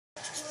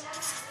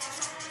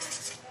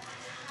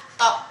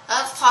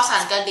อสั่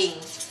นกระดิ่ง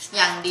อ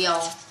ย่างเดียว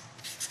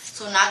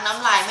สุนัขน้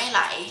ำลายไม่ไห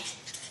ล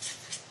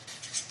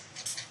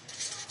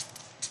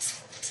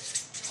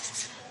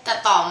แต่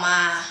ต่อมา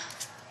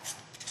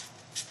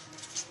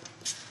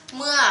เ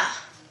มื่อ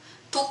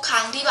ทุกค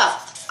รั้งที่แบบ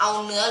เอา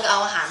เนื้อหรือเอา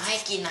อาหารให้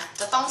กินอ่ะ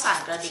จะต้องสั่น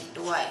กระดิ่ง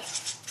ด้วย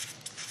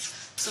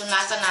สุนั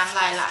ขจะน้ำ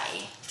ลายไหล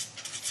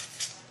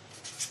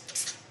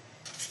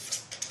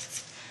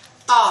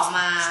ต่อม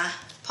า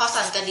พอ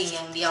สั่นกระดิ่งอ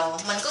ย่างเดียว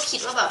มันก็คิด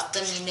ว่าแบบจ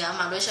ะมีเนื้อ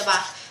มาด้วยใช่ปะ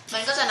มั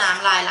นก็จะน้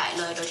ำลายไหล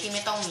เลยโดยที่ไ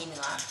ม่ต้องมีเ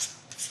นื้อ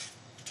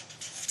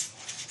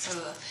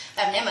แบ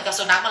บนี้เหมือนกับ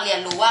สุนัขมันเรีย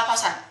นรู้ว่า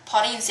พอ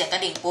ได้ยินเสียงกร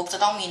ะดิ่งปุ๊บจะ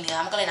ต้องมีเนื้อ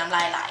มันก็เลยน้ำล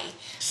ายไหล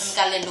มันเป็น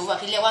การเรียนรู้แบบ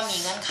ที่เรียกว่ามี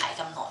เงื่อนไข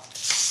กำหนด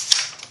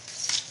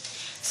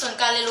ส่วน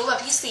การเรียนรู้แบ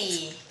บที่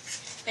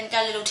4เป็นกา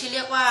รเรียนรู้ที่เ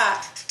รียกว่า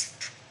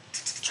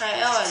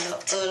trial and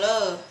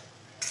error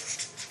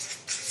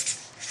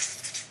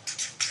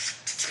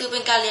คือเป็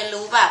นการเรียน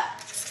รู้แบบ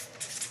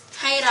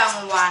ให้ราง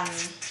วัล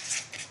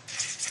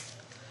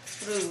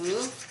หรือ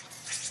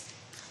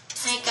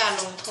ให้การ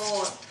ลงโท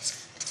ษ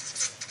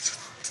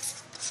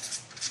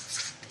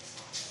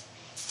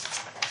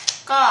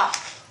ก็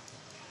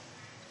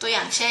ตัวอ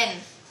ย่างเช่น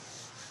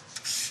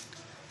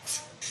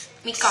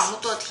มีกล่องรู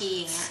ปตัวที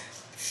อย่างเงี้ย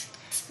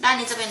ด้าน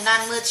นี้จะเป็นด้า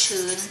นมืด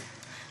ชื้น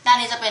ด้าน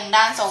นี้จะเป็น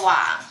ด้านส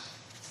ว่าง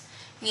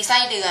มีไส้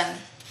เดือน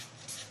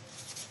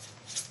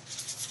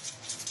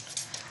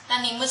ด้า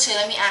นนี้มืดชื้นแ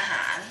ล้วมีอาห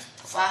าร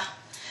ถูกปะ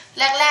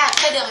แรกๆ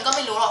ไส้เดือนมันก็ไ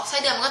ม่รู้หรอกไส้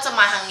เดือนมันก็จะ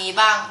มาทางนี้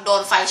บ้างโด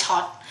นไฟช็อ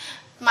ต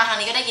มาทาง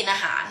นี้ก็ได้กินอา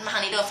หารมาทา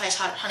งนี้โดนไฟ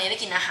ช็อตทางนี้ได้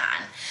กินอาหาร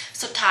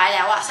สุดท้ายแ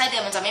ล้วอะไส้เดื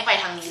อนมันจะไม่ไป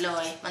ทางนี้เล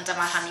ยมันจะ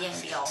มาทางนี้อย่า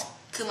งเดียว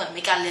คือเหมือน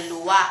มีการเรียน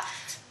รู้ว่า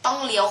ต้อง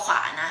เลี้ยวขว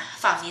านะ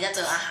ฝั่งนี้จะเจ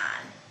ออาหาร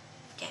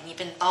อย่างนี้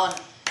เป็นต้น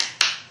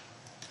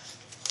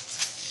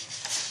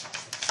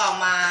ต่อ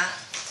มา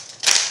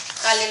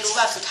การเรียนรู้แ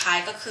บบสุดท้าย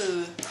ก็คือ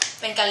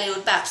เป็นการเรียน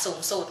รู้แบบสูง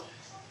สุด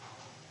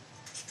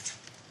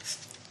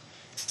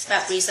แบ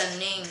บ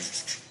reasoning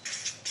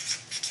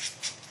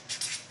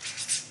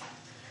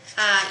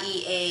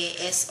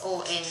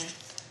REASONING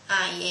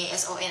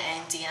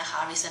นะคะ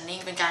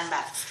reasoning เป็นการแบ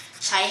บ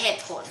ใช้เห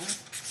ตุผล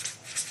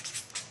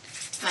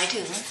หมาย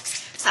ถึง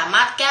สาม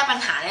ารถแก้ปัญ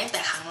หาได้ตั้งแ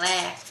ต่ครั้งแร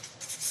ก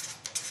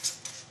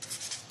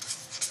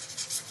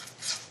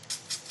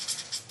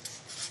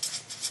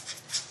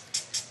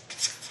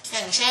อ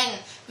ย่างเช่น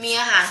มี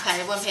อาหารแขวนไ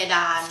ว้บนเพด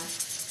าน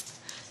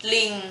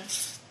ลิง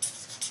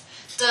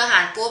เจออาหา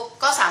รปุ๊บ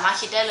ก็สามารถ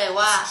คิดได้เลย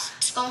ว่า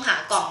ต้องหา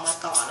กล่องมา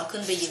ก่อนแล้วขึ้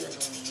นไปยืนต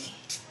รงนี้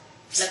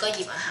แล้วก็ห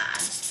ยิบอาหาร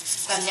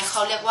แบบนี้เข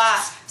าเรียกว่า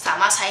สา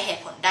มารถใช้เห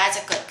ตุผลได้จ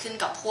ะเกิดขึ้น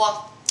กับพวก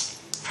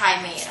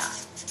primate อะ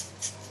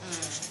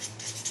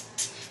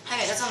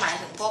primate ก็จะหมาย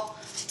ถึงพวก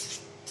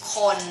ค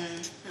น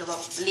หรือแบ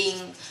บลิ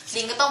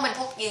งก็ต้องเป็น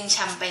พวกลิงแช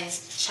ม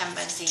เป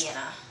ญซี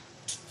นะ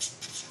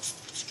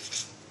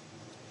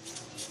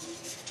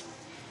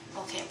โอ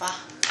เคปะ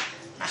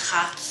นะค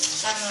ะ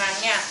ดังนั้น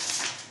เนี่ย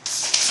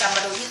จะมา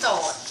ดูที่โจ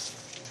ทย์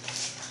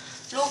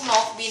ลูกน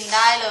กบินไ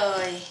ด้เล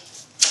ย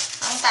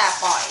ตั้งแต่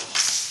ปล่อย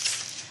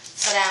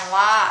แสดง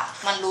ว่า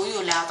มันรู้อ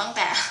ยู่แล้วตั้งแ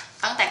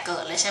ต่เกิ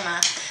ดเลยใช่ไหม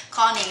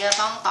ข้อนี้ก็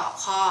ต้องตอบ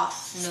ข้อ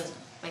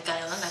1เป็นการเ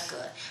รียนรู้ตั้งแต่เ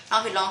กิดลอ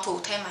งผิดลองถูก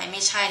ใช่ไหมไ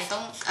ม่ใช่ต้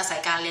องอาศัย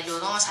การเรียนรู้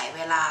ต้องอาศัยเ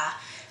วลา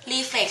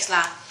reflex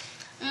ล่ะ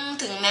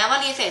ถึงแม้ว่า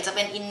reflex จะเ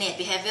ป็น innate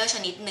behavior ช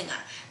นิดหนึ่งอ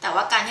ะแต่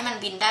ว่าการที่มัน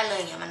บินได้เล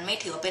ยเนี่ยมันไม่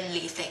ถือว่าเป็น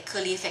reflex คื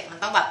อ reflex มัน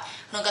ต้องแบบ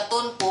โดนกระ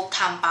ตุ้นปุ๊บท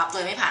ำปั๊บโด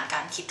ยไม่ผ่านกา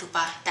รคิดถูกป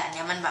ะแต่อันเ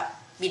นี้ยมันแบบ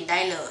บินได้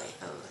เลย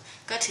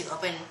ก็ถือว่า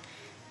เป็น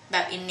แบ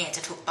บ innate จ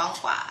ะถูกต้อง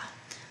กว่า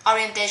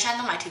orientation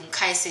ต้องหมายถึง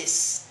taxis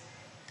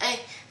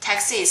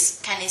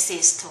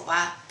kinesis ถูกว่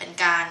าเป็น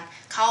การ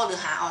เข้าหรือ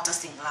หาออกจาก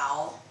สิ่งเร้า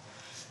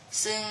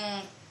ซึ่ง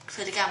พ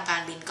ฤติกรรมกา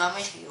รบินก็ไ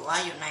ม่ถือว่า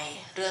อยู่ใน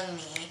เรื่อง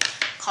นี้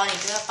ข้อนี้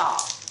ก็จะตอ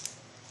บ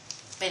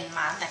เป็นม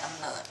าตั้งแต่กำ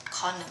เนิด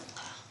ข้อ1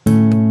ค่ะ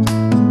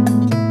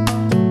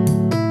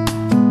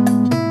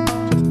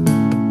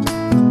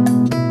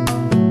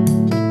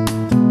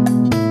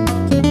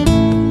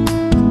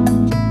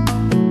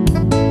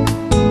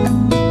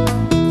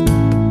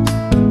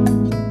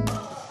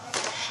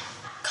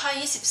ข้อ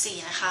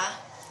24นะคะ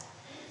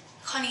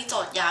ข้อนี้โจ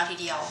ทย์ยาวที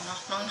เดียวเนาะ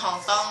น้องท้อง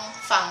ต้อง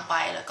ฟังไป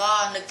แล้วก็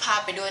นึกภาพ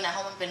ไปด้วยนะเพร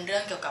าะมันเป็นเรื่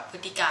องเกี่ยวกับพฤ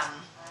ติกรรม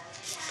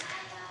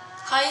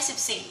ข้อ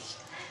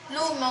24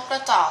ลูกนกกร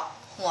ะจอก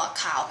หัว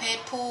ขาวเพศ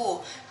ผู้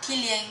ที่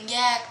เลี้ยงแย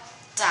ก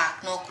จาก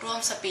นกร่วม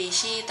สปี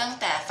ชีส์ตั้ง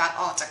แต่ฟัก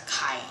ออกจากไ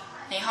ข่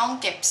ในห้อง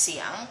เก็บเสี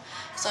ยง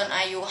จนอ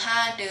ายุ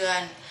5เดือ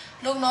น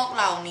ลูกนกเ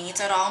หล่านี้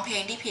จะร้องเพล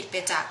งที่ผิดไป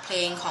จากเพล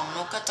งของน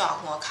กกระจอก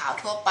หัวขาว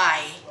ทั่วไป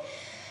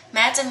แ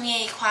ม้จะมี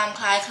ความ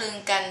คล้ายคลึง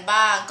กัน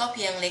บ้างก็เ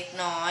พียงเล็ก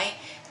น้อย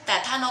แต่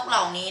ถ้านกเห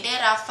ล่านี้ได้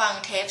รับฟัง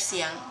เทปเ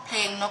สียงเพล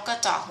งนกกระ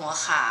จอกหัว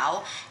ขาว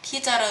ที่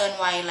เจริญ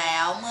วัยแล้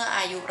วเมื่ออ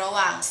ายุระห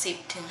ว่าง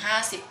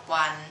 10-50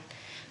 วัน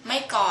ไม่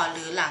ก่อนห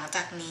รือหลังจ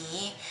ากนี้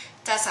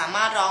จะสาม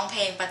ารถร้องเพ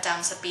ลงประจ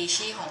ำสปี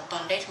ชีส์ของต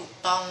นได้ถูก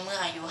ต้องเมื่อ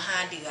อายุ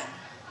5เดือน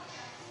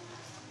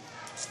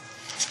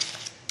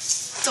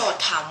โจท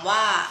ย์ถามว่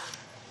า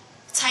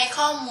ใช้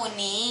ข้อมูล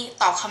นี้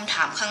ตอบคำถ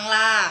ามข้าง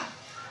ล่าง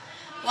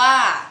ว่า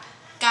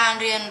การ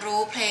เรียน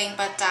รู้เพลง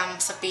ประจ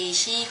ำสปี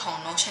ชีส์ของ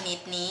นกชนิด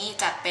นี้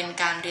จัดเป็น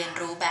การเรียน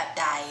รู้แบบ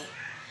ใด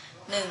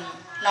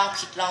 1. ลอง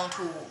ผิดลอง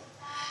ถูก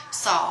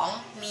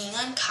 2. มีเ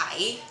งื่อนไข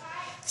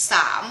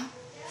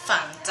 3. ฝั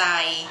งใจ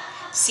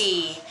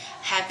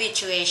 4.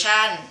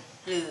 habituation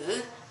หรือ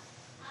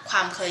คว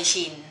ามเคย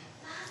ชิน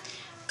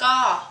ก็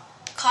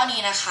ข้อ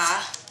นี้นะคะ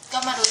ก็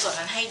มาดูโจทย์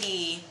นั้นให้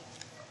ดี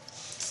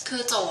คื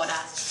อโจทย์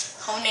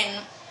เขาเน้น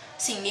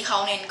สิ่งที่เขา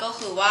เน้นก็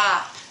คือว่า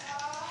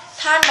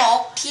ถ้านก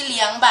ที่เ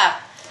ลี้ยงแบบ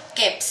เ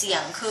ก็บเสีย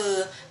งคือ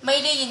ไม่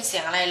ได้ยินเสี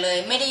ยงอะไรเลย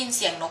ไม่ได้ยินเ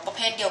สียงนกประเ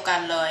ภทเดียวกัน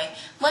เลย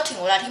เมื่อถึง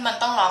เวลาที่มัน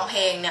ต้องร้องเพ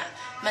ลงเนี่ย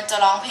มันจะ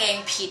ร้องเพลง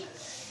ผิด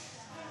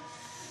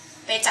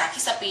ไปจาก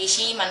ที่สปี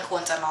ชีส์มันคว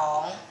รจะร้อ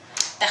ง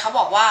แต่เขาบ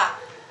อกว่า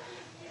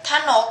ถ้า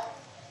นก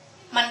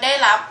มันได้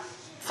รับ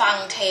ฟัง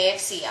เทป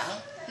เสียง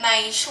ใน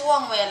ช่วง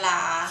เวลา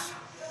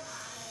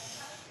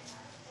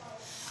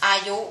อา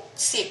ยุ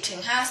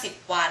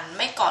 10-50 วันไ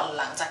ม่ก่อน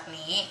หลังจาก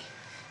นี้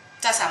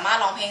จะสามารถ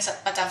ร้องเพลง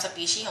ประจำส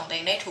ปีชีส์ของตัวเอ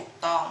งได้ถูก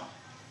ต้อง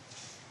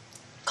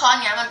ข้อ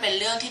นี้มันเป็น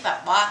เรื่องที่แบบ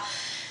ว่า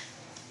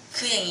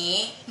คืออย่างนี้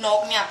นก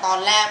เนี่ยตอน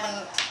แรก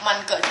มัน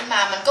เกิดขึ้นม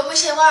ามันก็ไม่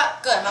ใช่ว่า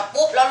เกิดมา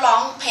ปุ๊บแล้วร้อ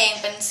งเพลง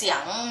เป็นเสีย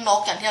งน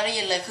กอย่างที่เราได้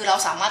ยินเลยคือเรา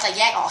สามารถจะแ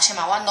ยกออกใช่ไห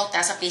มว่านกแต่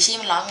สปีชีส์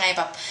มันร้องไงแ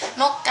บบ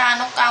นกกา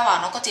นกกาหว่า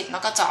นกกระจิบน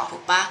กกระจอกถู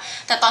กปะ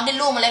แต่ตอนที่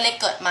ลูกมันเล็ก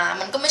ๆเกิดมา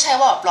มันก็ไม่ใช่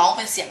ว่าแบบร้องเ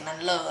ป็นเสียงนั้น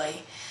เลย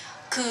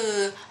คือ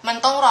มัน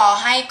ต้องรอ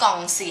ให้กล่อง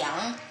เสียง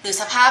หรือ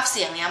สภาพเ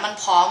สียงเนี้ยมัน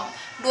พร้อม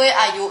ด้วย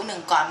อายุหนึ่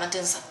งก่อนมันจึ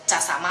งจะ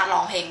สามารถร้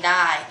องเพลงไ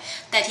ด้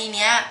แต่ทีเ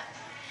นี้ย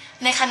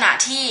ในขณะ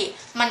ที่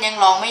มันยัง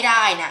ร้องไม่ไ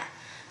ด้เนี่ย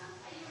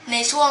ใน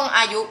ช่วง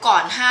อายุก่อ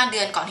น5 เดื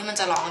อนก่อนที่มัน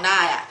จะร้องได้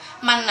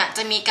มันจ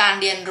ะมีการ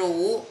เรียน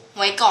รู้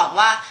ไว้ก่อน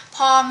ว่า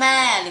พ่อแม่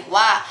หรือ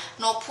ว่า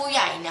นกผู้ให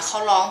ญ่เนี่ยเขา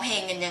ร้องเพล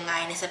งกันยังไง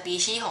ในสปี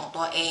ชีส์ของ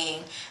ตัวเอง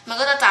มัน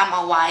ก็จะจำเอ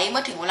าไว้เ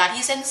มื่อถึงเวลา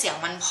ที่เส้นเสียง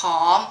มันพร้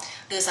อม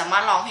หรือสามา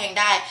รถร้องเพลง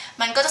ได้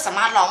มันก็จะสาม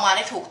ารถร้องมาไ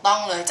ด้ถูกต้อง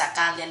เลยจาก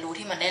การเรียนรู้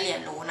ที่มันได้เรีย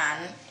นรู้นั้น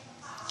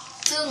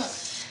ซึ่ง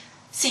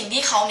สิ่ง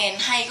ที่เขาเน้น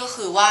ให้ก็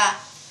คือว่า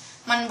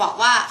มันบอก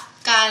ว่า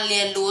การเ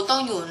รียนรู้ต้อ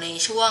งอยู่ใน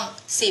ช่วง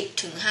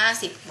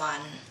 10-50 วั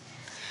น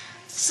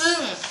ซึ่ง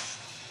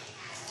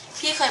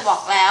พี่เคยบอ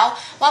กแล้ว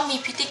ว่ามี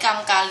พฤติกรรม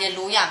การเรียน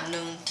รู้อย่างห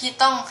นึ่งที่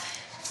ต้อง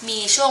มี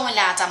ช่วงเว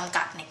ลาจำ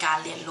กัดในการ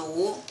เรียน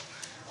รู้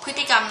พฤ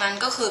ติกรรมนั้น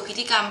ก็คือพฤ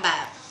ติกรรมแบ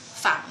บ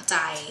ฝังใจ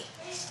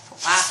ถูก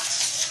ปะ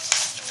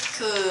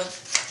คือ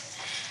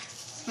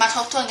มาท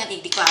บทวนกันอี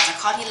กดีกว่าจาก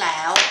ข้อที่แล้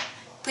ว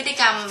พฤติ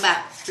กรรมแบบ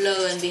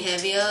learn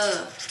behavior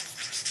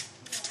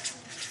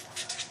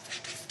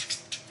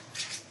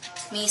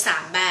มี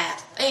3แบบ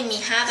มี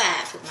5แบ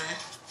บถูกไหม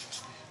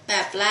แบ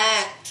บแร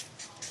ก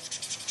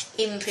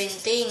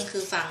imprinting คื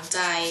อฝังใจ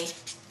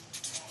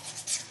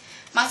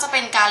มักจะเป็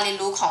นการเรียน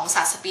รู้ของ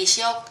สัตว์สปี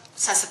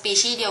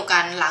ชีส์เดียวกั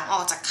นหลังอ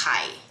อกจากไข่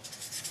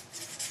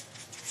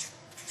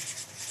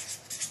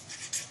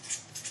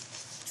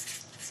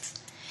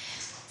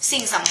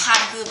สิ่งสำคัญ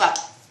คือแบบ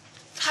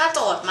ถ้าโจ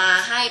ทย์มา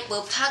ให้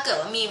ปุ๊บถ้าเกิด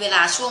ว่ามีเวล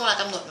าช่วงเวลา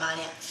กำหนดมา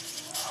เนี่ย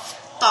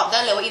ตอบได้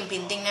เลยว่า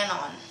imprinting แน่น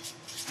อน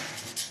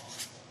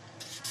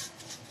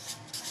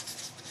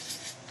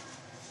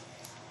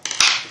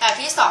แบบ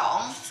ที่2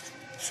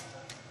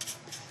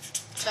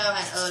 trial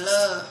and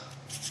error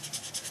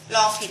ล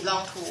องผิดลอ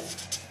งถูก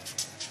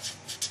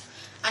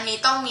อันนี้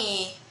ต้องมี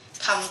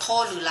ทำโท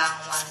ษหรือราง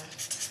วัล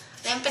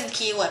นี่เป็น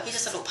คีย์เวิร์ดที่จ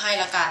ะสรุปให้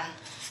ละกัน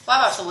ว่า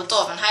แบบสมมติโจ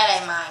ทย์มันให้อะไร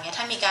มาอย่างเงี้ย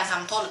ถ้ามีการท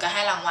ำโทษหรือการใ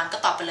ห้รางวัลก็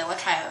ตอบไปเลยว่า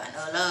trial and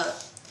error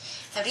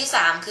แบบที่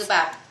3คือแบ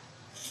บ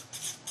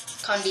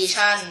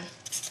condition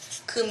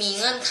คือมี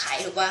เงื่อนไข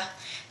ถูกป่ะ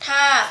ถ้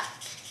า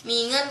มี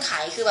เงื่อนไข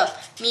คือแบบ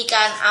มีก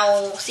ารเอา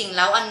สิ่งเ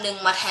ร้าอันนึง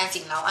มาแทน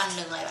สิ่งเร้าอัน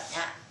นึงอะไรแบบเ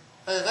นี้ย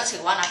ก็ถื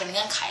อว่านะเป็นเ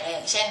งื่อนไขอะไรอ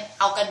ย่างเช่น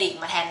เอากระดิ่ง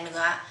มาแทนเนื้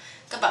อ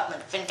ก็แบบเหมือ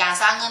นเป็นการ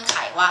สร้างเงื่อนไข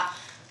ว่า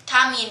ถ้า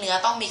มีเนื้อ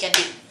ต้องมีกระ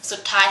ดิ่งสุ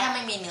ดท้ายถ้าไ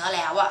ม่มีเนื้อแ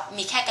ล้ว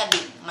มีแค่กระ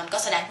ดิ่งมันก็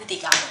แสดงพฤติ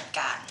กรรมเหมือน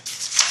กัน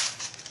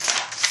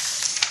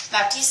แบ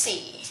บ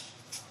ที่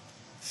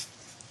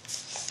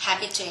4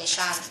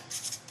 habituation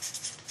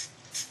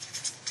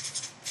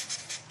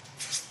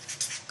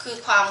คือ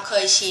ความเค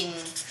ยชิน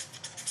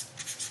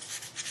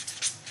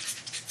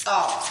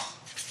ต่อ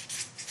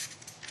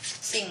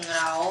สิ่งเ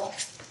ร้า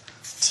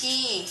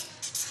ที่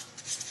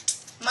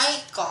ไม่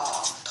ก่อ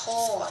โท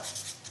ษ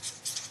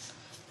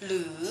ห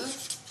รือ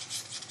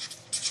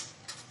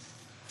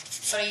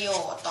ประโย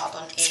ชน์ต่อต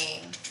นเอง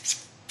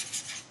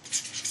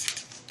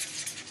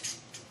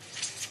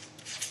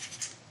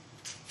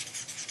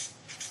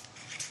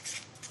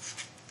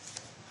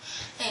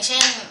อย่างเช่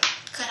น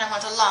เคยทำกา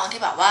รทดลอง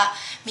ที่แบบว่า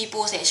มีปู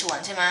เสฉวน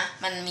ใช่ไหม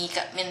มัน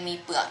มี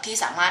เปลือกที่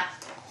สามารถ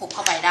หุบเ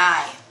ข้าไปได้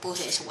ปูเ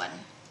สฉวน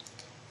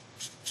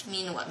มี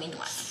หนวด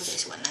ปูเส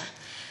ฉวนนะ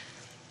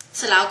เส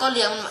ร็จแล้วก็เ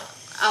ลี้ยง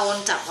เอา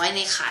จับไว้ใ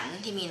นขัน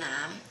ที่มีน้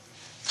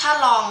ำถ้า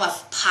ลองแบบ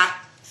พัด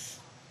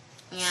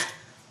เงี้ย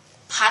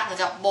พัดเหมือน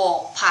กับโบก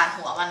ผ่าน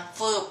หัวมัน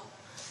ฟืบ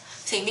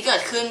สิ่งที่เกิ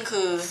ดขึ้น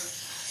คือ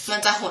มัน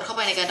จะหดเข้าไ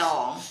ปในกระดอ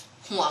ง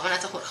หัวมัน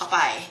จะหดเข้าไป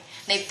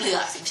ในเปลือ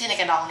กไม่ใช่ใน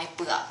กระดองในเ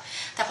ปลือก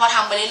แต่พอท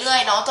ำไปเรื่อย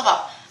ๆน้องจะแบบ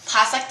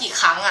พัดสักกี่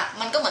ครั้ง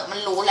มันก็เหมือนมั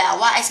นรู้แล้ว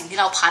ว่าไอสิ่งที่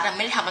เราพัดไ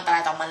ม่ได้ทำอันตรา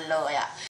ยต่อมันเลย